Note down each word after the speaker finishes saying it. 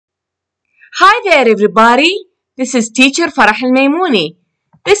Hi there, everybody. This is teacher Farah Al-Maimouni.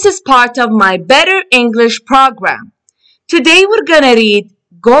 This is part of my Better English program. Today we're gonna read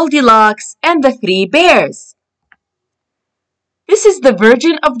Goldilocks and the Three Bears. This is the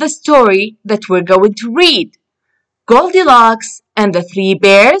version of the story that we're going to read. Goldilocks and the Three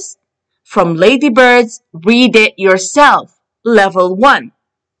Bears from Ladybird's Read It Yourself, Level 1.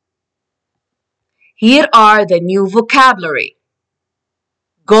 Here are the new vocabulary.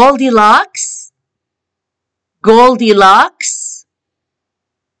 Goldilocks, Goldilocks,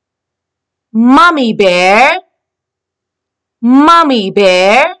 Mummy Bear, Mummy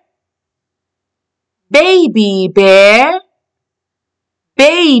Bear, Baby Bear,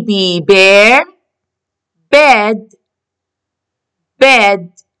 Baby Bear, Bed,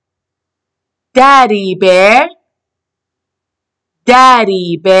 Bed, Daddy Bear,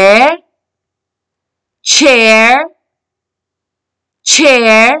 Daddy Bear, Chair,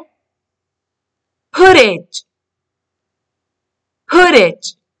 Chair, Pudding, Pudding.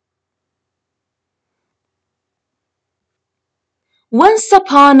 Once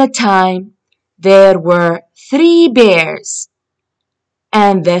upon a time, there were 3 bears,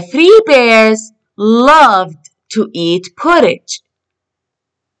 and the 3 bears loved to eat porridge.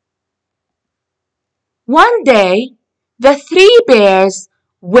 One day, the 3 bears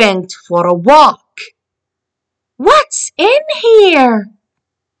went for a walk. What's in here?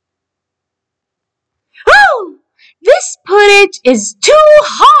 Oh, this porridge is too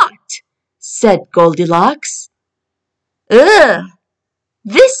hot, said Goldilocks. Ugh,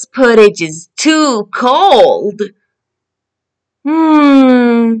 this porridge is too cold.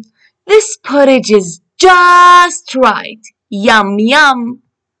 This porridge is just right. Yum, yum.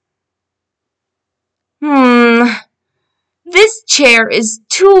 This chair is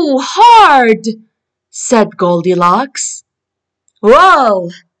too hard, said Goldilocks. Whoa,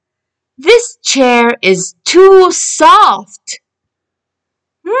 this chair is too soft.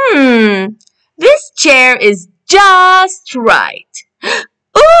 This chair is just right.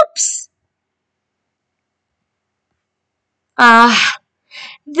 Oops!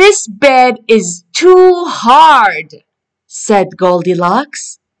 This bed is too hard, said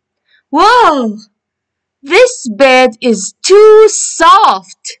Goldilocks. Whoa! This bed is too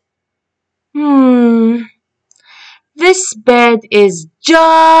soft. This bed is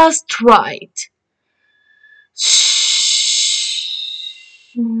just right. Shh.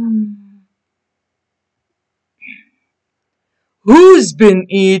 Who's been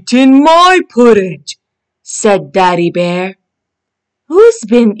eating my porridge? Said Daddy Bear. Who's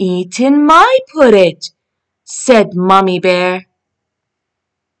been eating my porridge? Said Mummy Bear.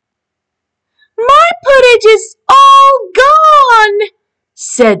 My porridge is all gone,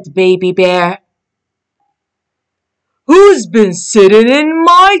 said Baby Bear. Who's been sitting in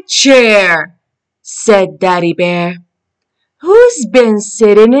my chair? Said Daddy Bear. Who's been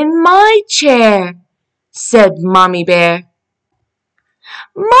sitting in my chair? Said Mummy Bear.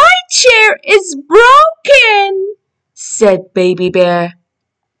 My chair is broken, said Baby Bear.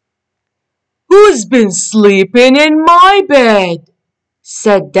 Who's been sleeping in my bed?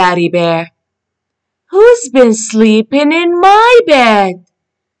 Said Daddy Bear. Who's been sleeping in my bed?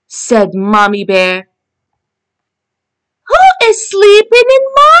 Said Mummy Bear. Who is sleeping in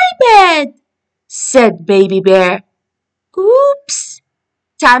my bed? Said Baby Bear. Oops,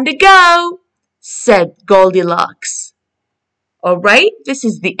 time to go, said Goldilocks. Alright, this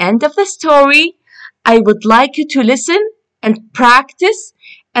is the end of the story. I would like you to listen and practice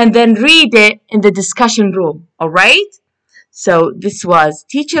and then read it in the discussion room. Alright? So this was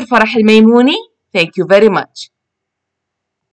teacher Farah Al-Maimouni. Thank you very much.